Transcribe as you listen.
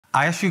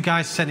I asked you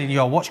guys to send in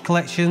your watch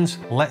collections.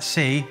 Let's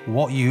see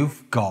what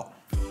you've got.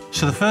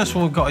 So the first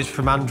one we've got is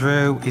from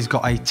Andrew. He's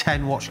got a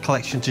 10 watch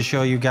collection to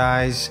show you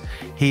guys.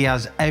 He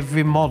has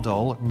every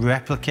model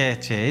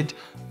replicated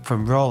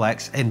from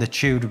Rolex in the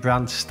Tudor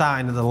brand.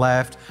 Starting at the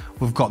left,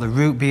 we've got the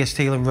root beer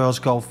steel and rose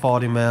gold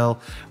 40mm.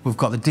 We've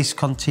got the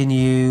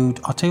discontinued,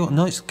 I'll tell you what,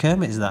 no, it's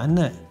Kermit, is that, isn't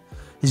it?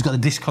 He's got the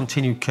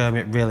discontinued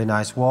Kermit, really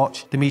nice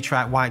watch. The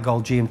meteorite white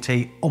gold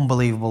GMT,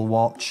 unbelievable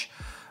watch,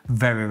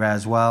 very rare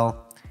as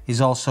well. He's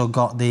also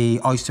got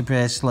the oyster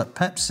bracelet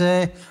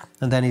Pepsi,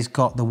 and then he's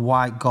got the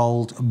white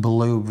gold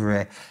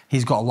blueberry.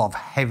 He's got a lot of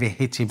heavy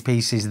hitting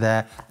pieces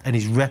there, and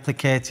he's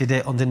replicated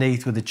it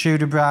underneath with the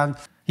Tudor brand.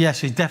 Yeah,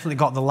 so he's definitely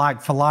got the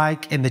like for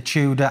like in the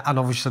Tudor and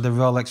obviously the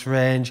Rolex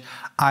range.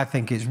 I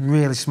think it's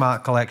really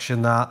smart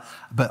collection, that.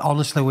 But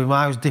honestly, when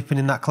I was dipping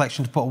in that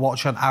collection to put a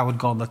watch on, I would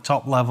go on the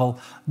top level,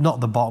 not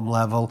the bottom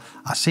level.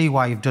 I see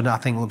why you've done it. I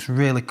think it looks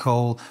really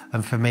cool.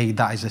 And for me,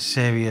 that is a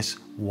serious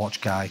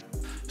watch guy.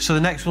 So the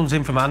next one's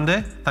in from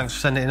Andy. Thanks for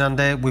sending it in,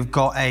 Andy. We've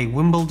got a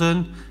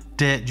Wimbledon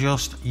date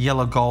just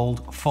yellow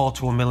gold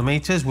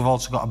 41mm. We've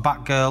also got a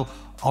Batgirl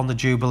on the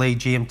Jubilee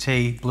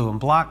GMT blue and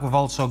black. We've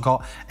also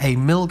got a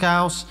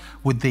Milgauss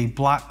with the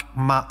black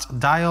matte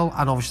dial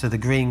and obviously the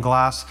green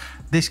glass.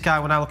 This guy,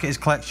 when I look at his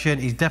collection,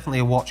 he's definitely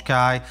a watch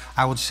guy.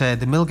 I would say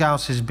the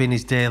Milgauss has been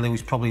his daily,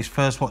 which is probably his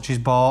first watch he's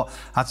bought.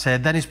 I'd say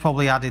then he's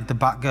probably added the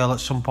Batgirl at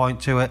some point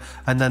to it,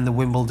 and then the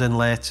Wimbledon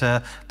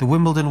later. The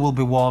Wimbledon will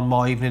be worn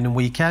more evening and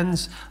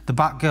weekends. The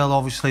Batgirl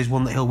obviously is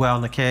one that he'll wear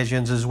on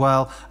occasions as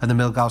well, and the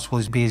Milgauss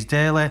will be his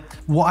daily.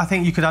 What I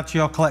think you could add to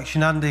your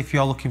collection, Andy, if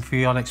you're looking for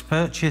your next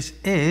purchase,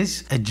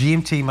 is a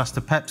GMT Master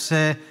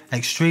Pepsi,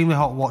 extremely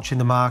hot watch in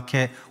the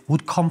market,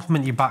 would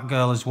complement your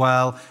Batgirl as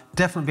well.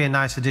 Definitely be a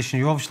nice addition.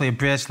 You're obviously a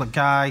bracelet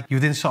guy. You're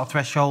within sort of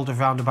threshold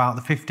of around about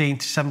the 15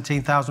 to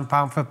 17,000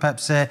 pound for a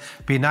Pepsi.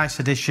 Be a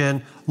nice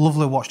addition.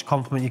 Lovely watch to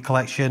complement your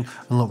collection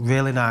and look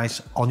really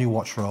nice on your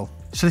watch roll.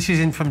 So this is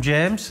in from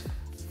James.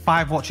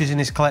 5 watches in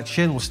his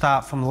collection. We'll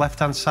start from the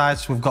left-hand side.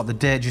 So we've got the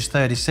Datejust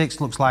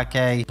 36, looks like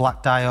a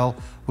black dial.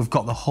 We've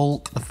got the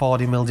Hulk, the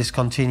 40mm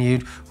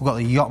discontinued. We've got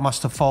the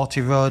Yachtmaster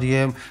 40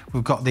 Rhodium.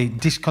 We've got the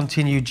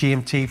discontinued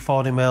GMT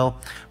 40mm.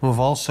 We've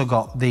also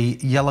got the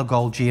yellow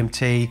gold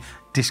GMT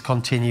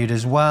discontinued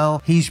as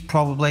well. He's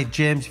probably,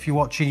 James, if you're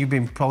watching, you've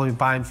been probably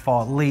buying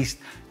for at least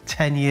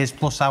 10 years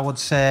plus, I would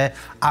say.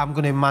 I'm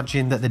going to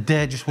imagine that the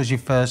Datejust was your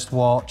first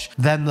watch,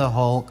 then the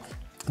Hulk,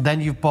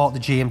 then you've bought the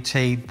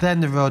GMT, then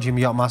the Rhodium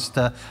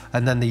Yachtmaster,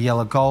 and then the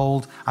yellow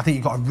gold. I think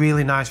you've got a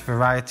really nice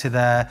variety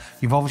there.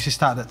 You've obviously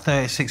started at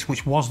 36,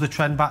 which was the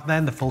trend back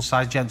then. The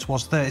full-size gents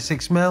was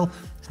 36mm.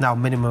 It's now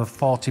minimum of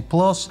 40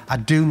 plus. I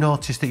do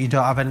notice that you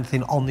don't have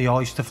anything on the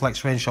Oyster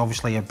Flex range, so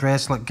obviously a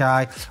bracelet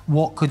guy.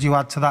 What could you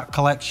add to that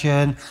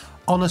collection?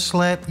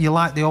 Honestly, you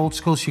like the old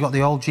school, so you got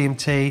the old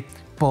GMT,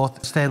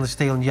 both stainless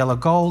steel and yellow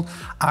gold.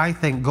 I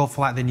think go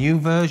for like the new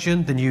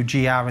version, the new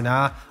GR&R.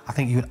 I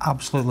think you would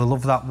absolutely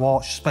love that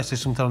watch, especially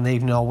something on the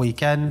evening or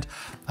weekend.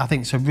 I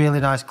think it's a really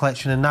nice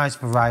collection, a nice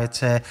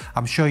variety.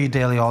 I'm sure you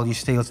daily all your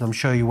steels, and I'm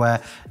sure you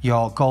wear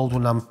your gold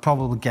one. I'm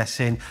probably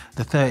guessing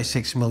the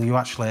 36mm you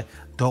actually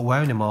don't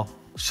wear anymore.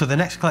 So the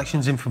next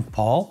collection's in from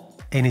Paul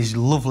in his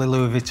lovely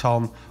Louis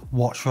Vuitton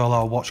watch roll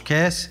or watch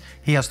case.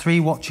 He has 3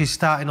 watches.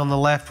 Starting on the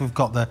left, we've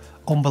got the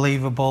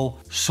unbelievable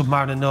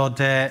Submariner No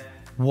Date.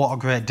 What a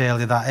great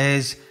daily that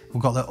is.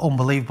 We've got the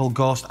unbelievable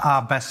Ghost,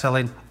 our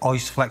best-selling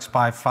Oyster Flex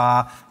by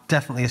far.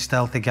 Definitely a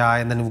stealthy guy.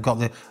 And then we've got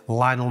the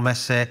Lionel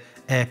Messi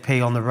AP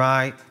on the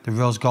right, the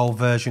rose gold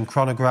version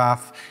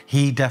chronograph.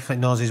 He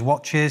definitely knows his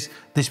watches.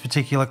 This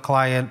particular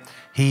client,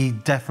 he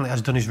definitely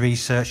has done his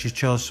research. He's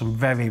chose some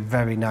very,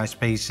 very nice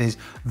pieces,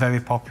 very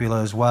popular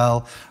as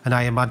well. And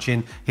I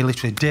imagine he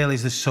literally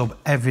dailies the sub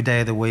every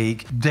day of the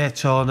week.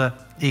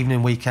 Daytona,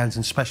 evening, weekends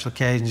and special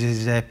occasions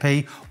is his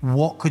AP.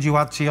 What could you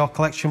add to your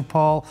collection,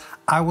 Paul?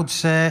 I would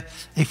say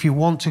if you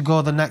want to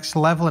go the next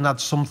level and add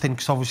something,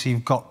 because obviously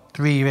you've got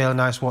 3 really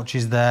nice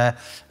watches there,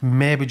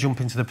 maybe jump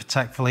into the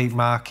Patek Philippe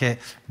market,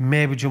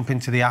 maybe jump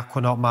into the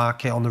Aquanaut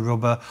market on the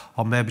rubber,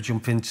 or maybe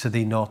jump into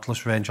the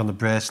Nautilus range on the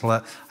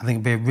bracelet. I think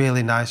it'd be a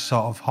really nice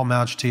sort of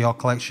homage to your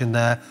collection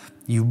there.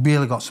 You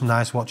really got some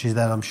nice watches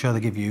there, and I'm sure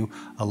they give you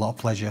a lot of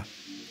pleasure.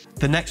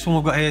 The next one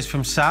we've got here is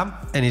from Sam,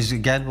 and he's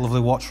again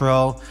lovely watch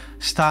roll.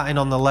 Starting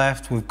on the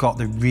left, we've got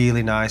the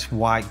really nice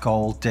white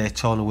gold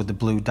Daytona with the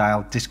blue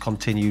dial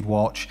discontinued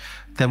watch.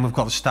 Then we've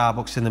got the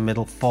Starbucks in the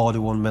middle,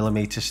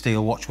 41mm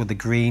steel watch with the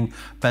green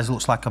bezel,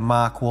 looks like a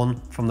Mark 1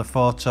 from the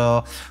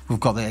photo. We've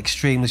got the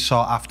extremely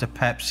sought after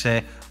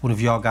Pepsi, one of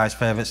your guys'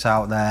 favourites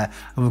out there.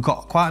 And we've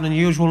got quite an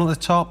unusual one at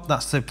the top,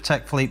 that's the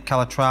Patek Philippe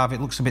Calatrava.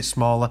 It looks a bit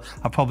smaller.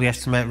 I probably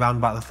estimate around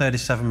about the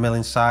 37mm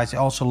in size. It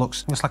also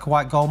looks like a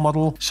white gold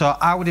model. So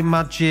I would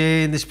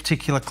imagine this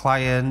particular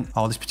client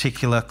or this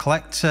particular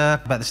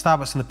collector, but the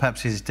Starbucks and the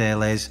Pepsi's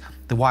dailies.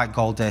 The white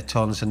gold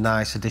Daytona's a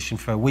nice addition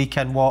for a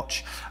weekend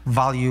watch.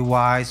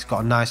 Value-wise,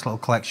 got a nice little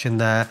collection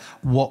there.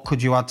 What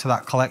could you add to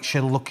that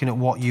collection? Looking at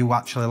what you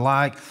actually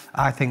like,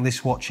 I think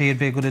this watch here would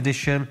be a good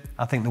addition.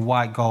 I think the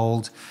white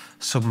gold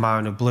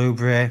Submariner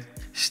Blueberry,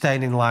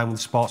 staying in line with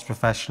sports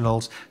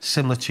professionals,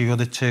 similar to your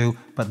other two,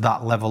 but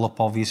that level up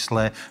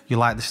obviously. You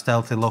like the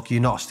stealthy look,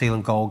 you're not a steel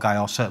and gold guy,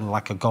 or certainly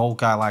like a gold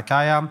guy like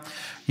I am.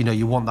 You know,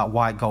 you want that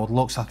white gold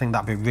look, so I think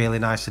that'd be a really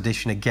nice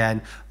addition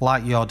again.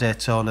 Like your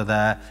Daytona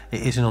there,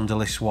 it is an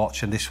underlist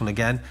watch, and this one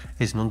again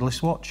is an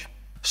underlist watch.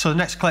 So the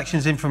next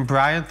collection's in from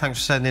Brian, thanks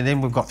for sending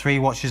in. We've got 3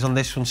 watches on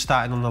this one.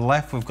 Starting on the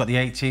left, we've got the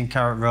 18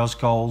 karat rose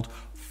gold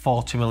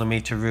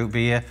 40mm root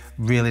beer,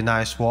 really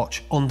nice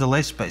watch.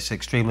 Underlist, but it's an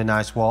extremely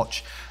nice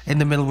watch. In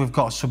the middle, we've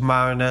got a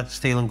Submariner,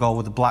 steel and gold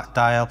with a black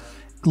dial.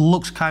 It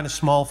looks kind of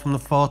small from the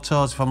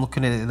photos. If I'm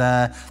looking at it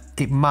there,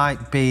 it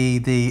might be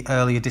the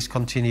earlier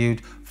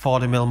discontinued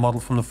 40mm model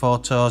from the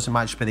photos. It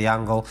might just be the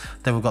angle.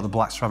 Then we've got the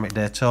black ceramic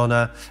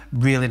Daytona.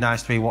 Really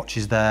nice 3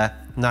 watches there.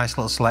 Nice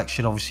little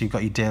selection. Obviously, you've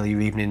got your daily,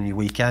 your evening, and your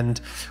weekend.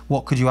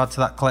 What could you add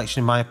to that collection,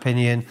 in my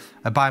opinion?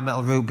 A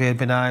bimetal root beer would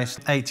be nice.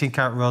 18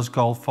 karat rose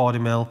gold,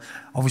 40mm.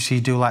 Obviously,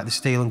 you do like the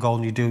steel and gold,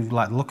 and you do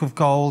like the look of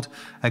gold.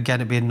 Again,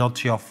 it'd be a nod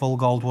to your full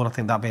gold one. I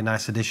think that'd be a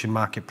nice addition.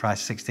 Market price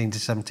 16 to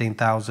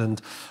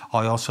 17,000.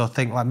 I also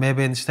think like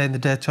maybe stay in the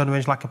Daytona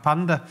range like a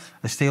Panda,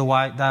 a steel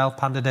white dial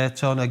Panda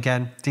Daytona.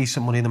 Again,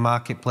 decent money in the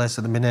marketplace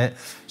at the minute.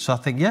 So I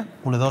think, yeah,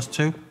 one of those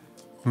two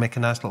make a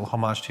nice little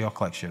homage to your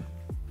collection.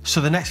 So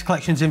the next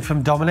collection's in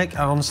from Dominic.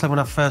 And honestly, when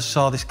I first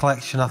saw this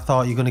collection, I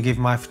thought you're going to give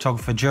my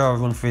photographer Joe a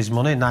run for his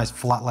money. Nice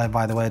flat lay,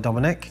 by the way,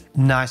 Dominic.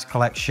 Nice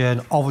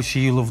collection.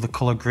 Obviously, you love the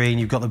colour green.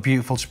 You've got the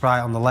beautiful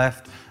Sprite on the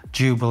left.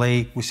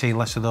 Jubilee, we're seeing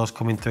less of those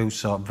coming through,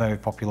 so very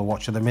popular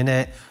watch at the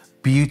minute.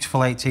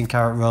 Beautiful 18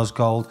 karat rose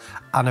gold,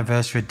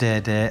 anniversary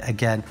day.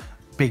 Again,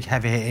 big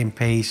heavy hitting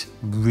piece.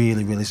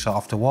 Really, really sought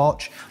after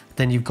watch.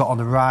 Then you've got on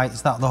the right,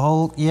 is that the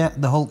Hulk? Yeah,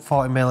 the Hulk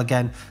 40mm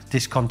again,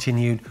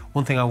 discontinued.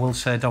 One thing I will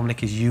say,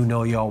 Dominic, is you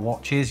know your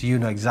watches. You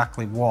know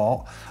exactly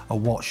what a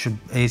watch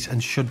is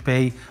and should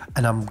be.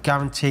 And I'm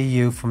guarantee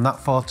you from that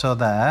photo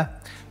there,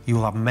 you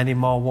will have many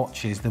more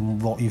watches than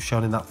what you've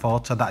shown in that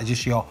photo. That is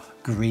just your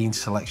green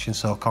selection,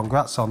 so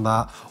congrats on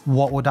that.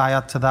 What would I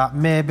add to that?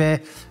 Maybe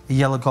a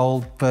yellow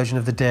gold version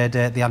of the day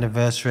date, the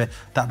anniversary.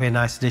 That'd be a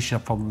nice addition. I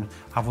probably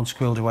have one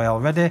squirreled away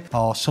already.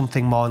 Or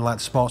something more like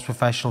the sports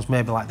professionals,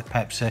 maybe like the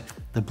Pepsi,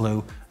 the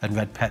blue and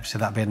red Pepsi.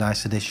 That'd be a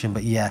nice addition.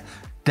 But yeah,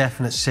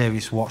 definite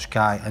serious watch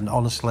guy, and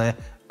honestly,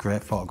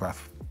 great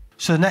photograph.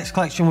 So the next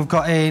collection we've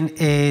got in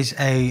is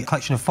a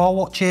collection of 4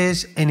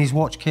 watches in his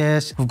watch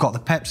case. We've got the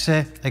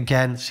Pepsi,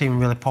 again, seeming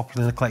really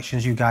popular in the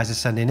collections you guys are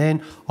sending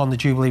in. On the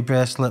Jubilee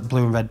bracelet,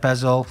 blue and red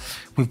bezel.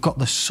 We've got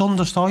the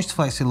Sundust Oyster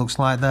Flex, it looks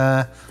like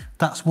there.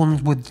 That's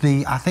one with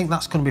the, I think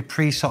that's going to be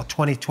pre sort of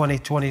 2020,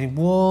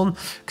 21,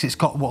 because it's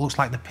got what looks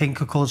like the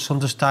pinker coloured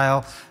Sundust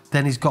dial.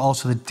 Then he's got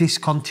also the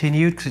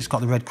discontinued, because it's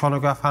got the red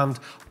chronograph hand,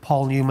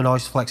 Paul Newman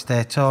Oyster Flex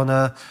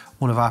Daytona,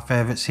 one of our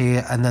favourites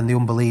here, and then the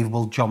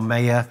unbelievable John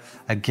Mayer,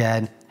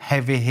 again,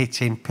 heavy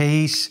hitting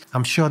piece.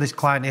 I'm sure this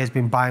client here has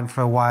been buying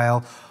for a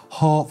while.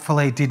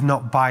 Hopefully did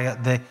not buy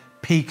at the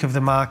peak of the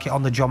market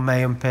on the John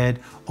Mayer and paid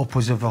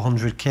upwards of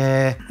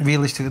 100k.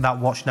 Realistically, that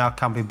watch now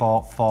can be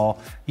bought for,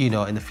 you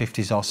know, in the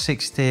 50s or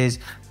 60s.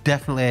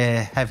 Definitely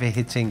a heavy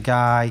hitting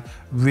guy,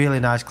 really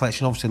nice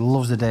collection. Obviously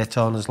loves the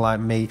Daytonas like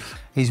me.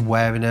 He's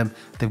wearing them.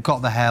 They've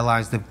got the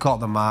hairlines, they've got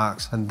the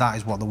marks, and that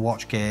is what the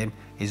watch game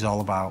is all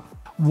about.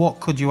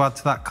 What could you add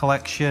to that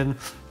collection?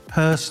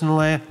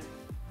 Personally,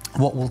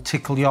 what will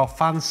tickle your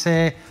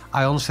fancy?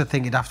 I honestly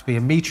think it'd have to be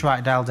a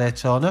meteorite dial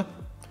Daytona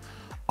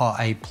or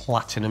a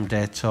platinum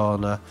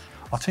Daytona.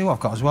 I'll tell you what I've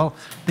got as well.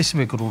 This will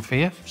be a good one for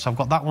you. So I've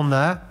got that one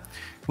there,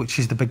 which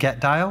is the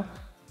baguette dial,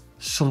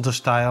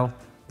 Sundust dial.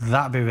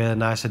 That'd be a really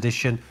nice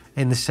addition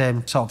in the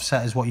same sort of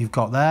set as what you've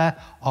got there.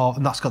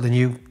 And that's got the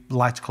new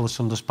lighter colour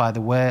Sundust, by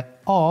the way.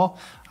 Or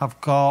I've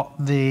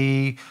got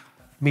the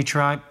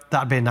meteorite.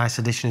 That'd be a nice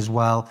addition as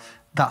well.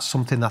 That's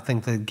something I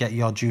think that get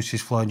your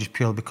juices flowing just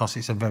purely because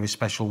it's a very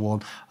special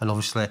one. And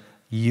obviously,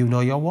 you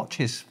know your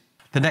watches.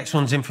 The next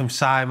one's in from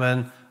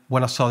Simon.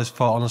 When I saw this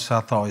photo, honestly,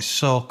 I thought it's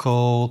so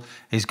cool.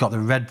 He's got the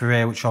red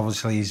beret, which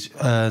obviously he's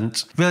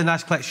earned. Really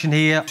nice collection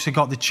here. So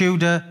got the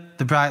Tudor,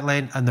 the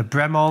Breitling, and the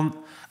Bremont.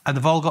 And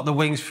they've all got the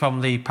wings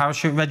from the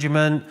parachute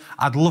regiment.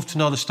 I'd love to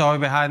know the story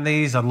behind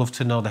these. I'd love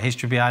to know the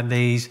history behind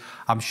these.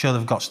 I'm sure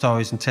they've got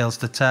stories and tales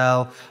to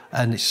tell.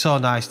 And it's so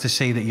nice to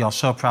see that you're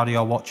so proud of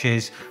your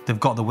watches. They've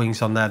got the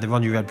wings on there, they're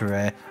on your red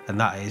beret, and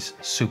that is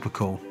super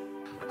cool.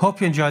 Hope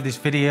you enjoyed this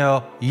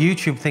video.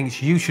 YouTube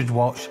thinks you should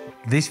watch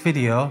this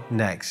video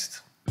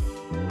next.